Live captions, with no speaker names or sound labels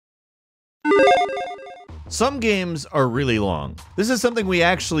Some games are really long. This is something we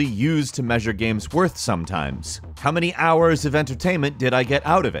actually use to measure games' worth sometimes. How many hours of entertainment did I get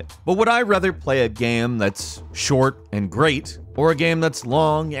out of it? But would I rather play a game that's short and great, or a game that's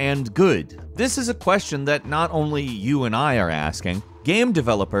long and good? This is a question that not only you and I are asking, game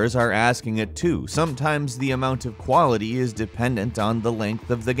developers are asking it too. Sometimes the amount of quality is dependent on the length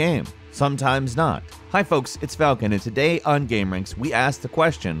of the game. Sometimes not. Hi folks, it's Falcon, and today on gameranx we ask the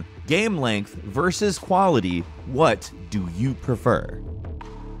question, game length versus quality, what do you prefer?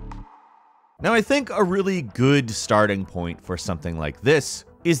 Now I think a really good starting point for something like this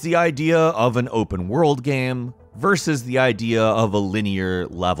is the idea of an open world game versus the idea of a linear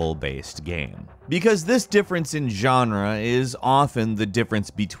level-based game. Because this difference in genre is often the difference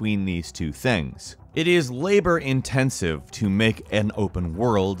between these two things. It is labor-intensive to make an open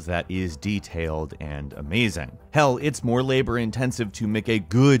world that is detailed and amazing. Hell, it's more labor-intensive to make a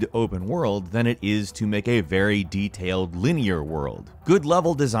good open world than it is to make a very detailed linear world. Good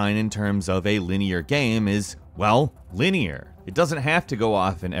level design in terms of a linear game is, well, linear. It doesn't have to go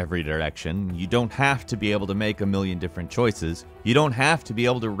off in every direction. You don't have to be able to make a million different choices. You don't have to be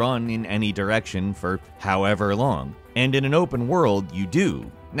able to run in any direction for however long. And in an open world, you do.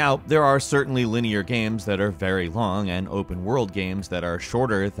 Now, there are certainly linear games that are very long and open world games that are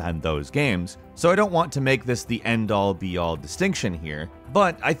shorter than those games, so I don't want to make this the end-all be-all distinction here,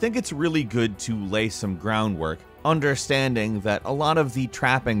 but I think it's really good to lay some groundwork, understanding that a lot of the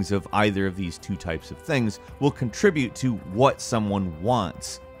trappings of either of these two types of things will contribute to what someone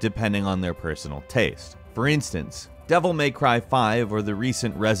wants, depending on their personal taste. For instance, Devil May Cry 5 or the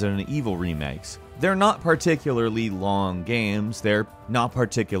recent Resident Evil remakes. They're not particularly long games, they're not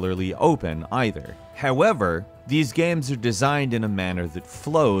particularly open either. However, these games are designed in a manner that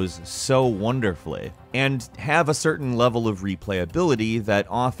flows so wonderfully, and have a certain level of replayability that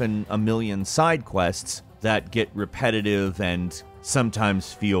often a million side quests that get repetitive and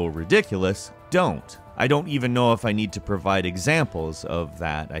sometimes feel ridiculous don't. I don't even know if I need to provide examples of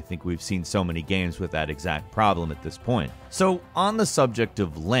that. I think we've seen so many games with that exact problem at this point. So, on the subject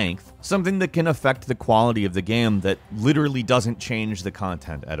of length, something that can affect the quality of the game that literally doesn't change the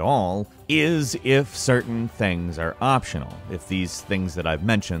content at all is if certain things are optional. If these things that I've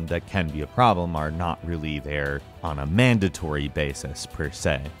mentioned that can be a problem are not really there on a mandatory basis per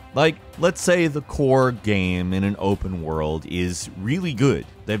se. Like, let's say the core game in an open world is really good.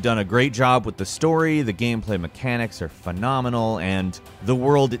 They've done a great job with the story, the gameplay mechanics are phenomenal, and the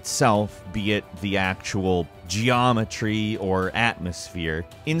world itself, be it the actual geometry or atmosphere.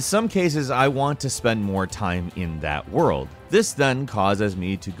 In some cases, I want to spend more time in that world. This then causes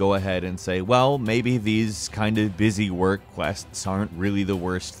me to go ahead and say, well, maybe these kind of busy work quests aren't really the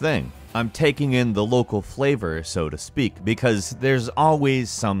worst thing. I'm taking in the local flavor, so to speak, because there's always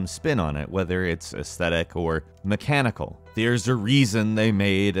some spin on it, whether it's aesthetic or mechanical. There's a reason they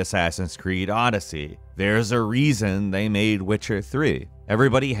made Assassin's Creed Odyssey. There's a reason they made Witcher 3.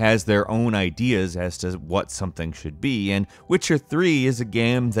 Everybody has their own ideas as to what something should be, and Witcher 3 is a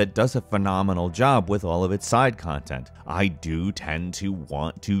game that does a phenomenal job with all of its side content. I do tend to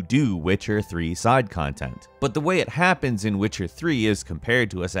want to do Witcher 3 side content. But the way it happens in Witcher 3 as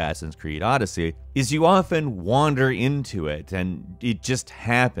compared to Assassin's Creed Odyssey is you often wander into it and it just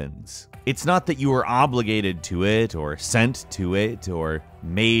happens. It's not that you are obligated to it or sent to it or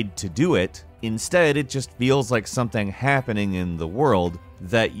made to do it. Instead, it just feels like something happening in the world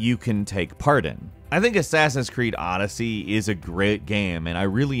that you can take part in. I think Assassin's Creed Odyssey is a great game and I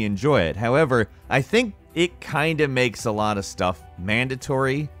really enjoy it. However, I think it kinda makes a lot of stuff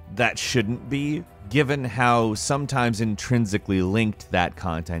mandatory that shouldn't be, given how sometimes intrinsically linked that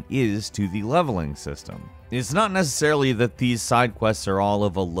content is to the leveling system. It's not necessarily that these side quests are all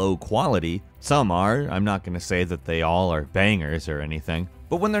of a low quality. Some are. I'm not going to say that they all are bangers or anything.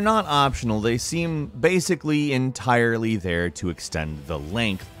 But when they're not optional, they seem basically entirely there to extend the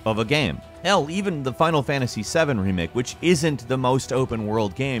length of a game. Hell, even the Final Fantasy VII Remake, which isn't the most open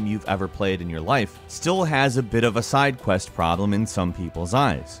world game you've ever played in your life, still has a bit of a side quest problem in some people's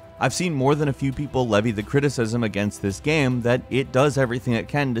eyes. I've seen more than a few people levy the criticism against this game that it does everything it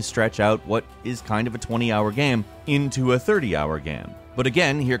can to stretch out what is kind of a 20-hour game into a 30-hour game. But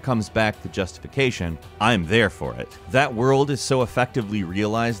again, here comes back the justification. I'm there for it. That world is so effectively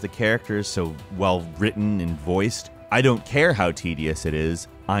realized, the characters so well written and voiced. I don't care how tedious it is,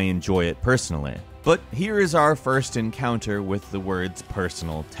 I enjoy it personally. But here is our first encounter with the words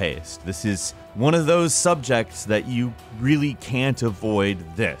personal taste. This is one of those subjects that you really can't avoid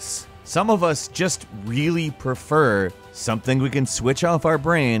this. Some of us just really prefer something we can switch off our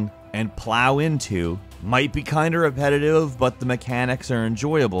brain and plow into might be kind of repetitive, but the mechanics are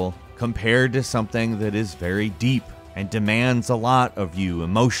enjoyable, compared to something that is very deep and demands a lot of you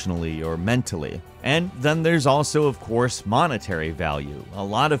emotionally or mentally. And then there's also, of course, monetary value. A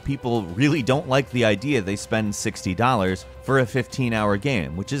lot of people really don't like the idea they spend $60 for a 15-hour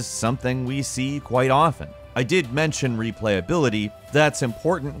game, which is something we see quite often. I did mention replayability. That's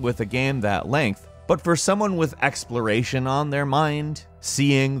important with a game that length, but for someone with exploration on their mind,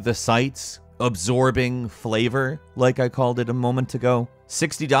 seeing the sights, absorbing flavor, like I called it a moment ago,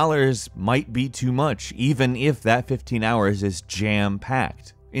 $60 might be too much, even if that 15 hours is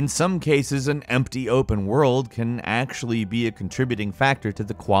jam-packed. In some cases, an empty open world can actually be a contributing factor to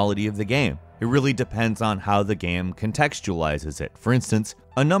the quality of the game. It really depends on how the game contextualizes it. For instance,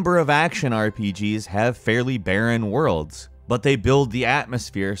 a number of action RPGs have fairly barren worlds, but they build the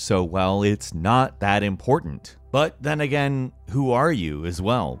atmosphere so well it's not that important. But then again, who are you as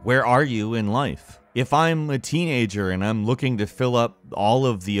well? Where are you in life? If I'm a teenager and I'm looking to fill up all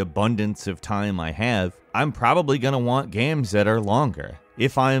of the abundance of time I have, I'm probably going to want games that are longer.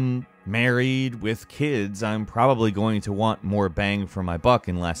 If I'm married with kids, I'm probably going to want more bang for my buck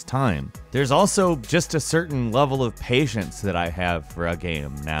in less time. There's also just a certain level of patience that I have for a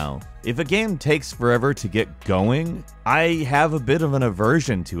game now. If a game takes forever to get going, I have a bit of an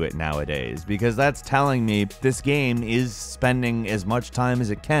aversion to it nowadays, because that's telling me this game is spending as much time as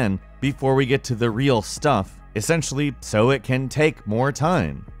it can before we get to the real stuff, essentially so it can take more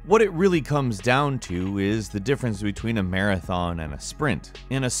time. What it really comes down to is the difference between a marathon and a sprint.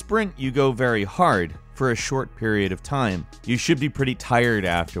 In a sprint, you go very hard for a short period of time. You should be pretty tired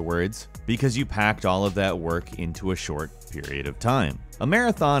afterwards because you packed all of that work into a short period of time. A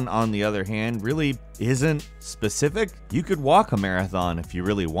marathon, on the other hand, really isn't specific. You could walk a marathon if you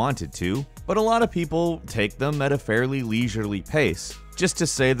really wanted to, but a lot of people take them at a fairly leisurely pace, just to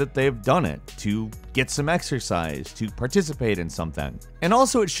say that they've done it, to get some exercise, to participate in something. And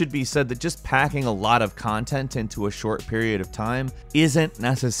also it should be said that just packing a lot of content into a short period of time isn't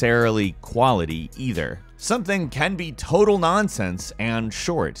necessarily quality either. Something can be total nonsense and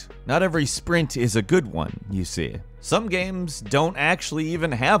short. Not every sprint is a good one, you see. Some games don't actually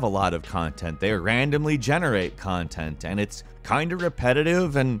even have a lot of content. They randomly generate content, and it's kind of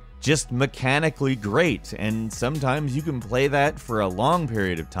repetitive and just mechanically great, and sometimes you can play that for a long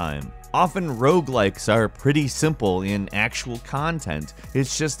period of time. Often roguelikes are pretty simple in actual content,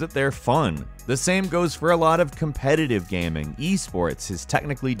 it's just that they're fun. The same goes for a lot of competitive gaming. Esports is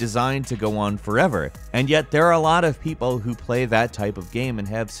technically designed to go on forever, and yet there are a lot of people who play that type of game and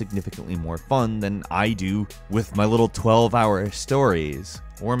have significantly more fun than I do with my little 12-hour stories.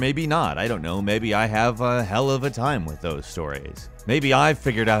 Or maybe not, I don't know, maybe I have a hell of a time with those stories. Maybe I've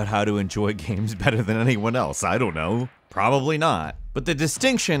figured out how to enjoy games better than anyone else, I don't know. Probably not. But the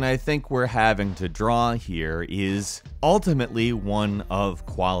distinction I think we're having to draw here is ultimately one of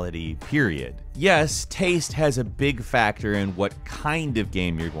quality, period. Yes, taste has a big factor in what kind of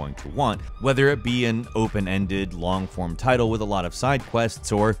game you're going to want, whether it be an open-ended, long-form title with a lot of side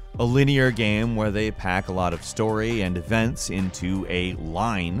quests, or a linear game where they pack a lot of story and events into a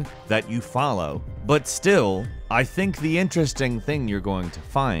line that you follow. But still, I think the interesting thing you're going to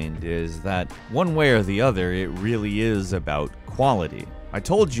find is that one way or the other, it really is about quality. I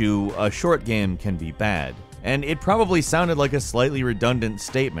told you a short game can be bad, and it probably sounded like a slightly redundant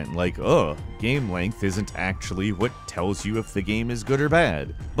statement, like, game length isn't actually what tells you if the game is good or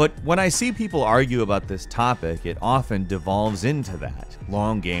bad. But when I see people argue about this topic, it often devolves into that.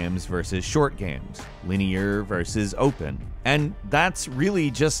 Long games versus short games, linear versus open. And that's really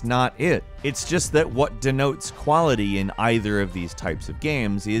just not it. It's just that what denotes quality in either of these types of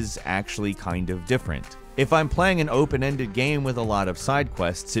games is actually kind of different. If I'm playing an open-ended game with a lot of side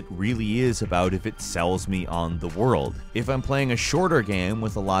quests, it really is about if it sells me on the world. If I'm playing a shorter game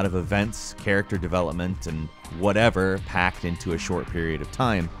with a lot of events, character development, and whatever packed into a short period of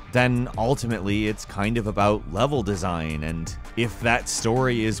time, then ultimately it's kind of about level design and if that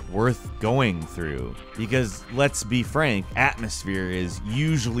story is worth going through. Because let's be frank, atmosphere is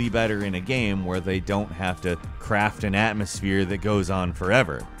usually better in a game where they don't have to craft an atmosphere that goes on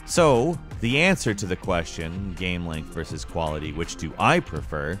forever. So, the answer to the question, game length versus quality, which do I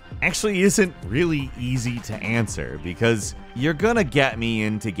prefer, actually isn't really easy to answer, because you're gonna get me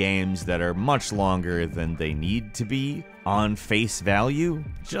into games that are much longer than they need to be on face value,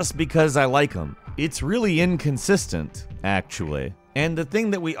 just because I like them. It's really inconsistent, actually. And the thing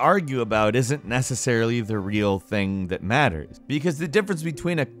that we argue about isn't necessarily the real thing that matters, because the difference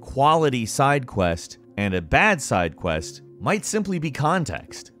between a quality side quest and a bad side quest might simply be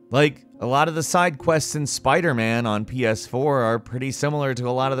context. Like, a lot of the side quests in Spider-Man on PS4 are pretty similar to a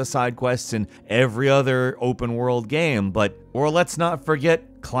lot of the side quests in every other open world game, or let's not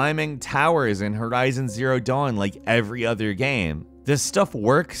forget climbing towers in Horizon Zero Dawn like every other game. This stuff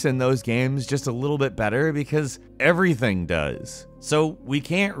works in those games just a little bit better because everything does. So we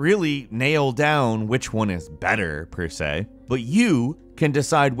can't really nail down which one is better per se, but you can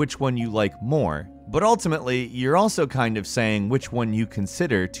decide which one you like more. But ultimately, you're also kind of saying which one you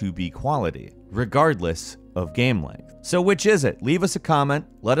consider to be quality, regardless of game length. So which is it? Leave us a comment,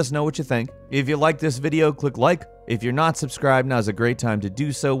 let us know what you think. If you like this video, click like. If you're not subscribed, now's a great time to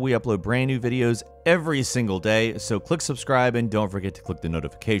do so. We upload brand new videos every single day, so click subscribe and don't forget to click the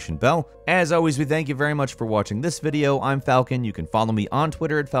notification bell. As always, we thank you very much for watching this video. I'm Falcon. You can follow me on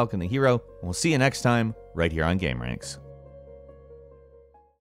Twitter at Falcon the Hero. We'll see you next time right here on gameranx.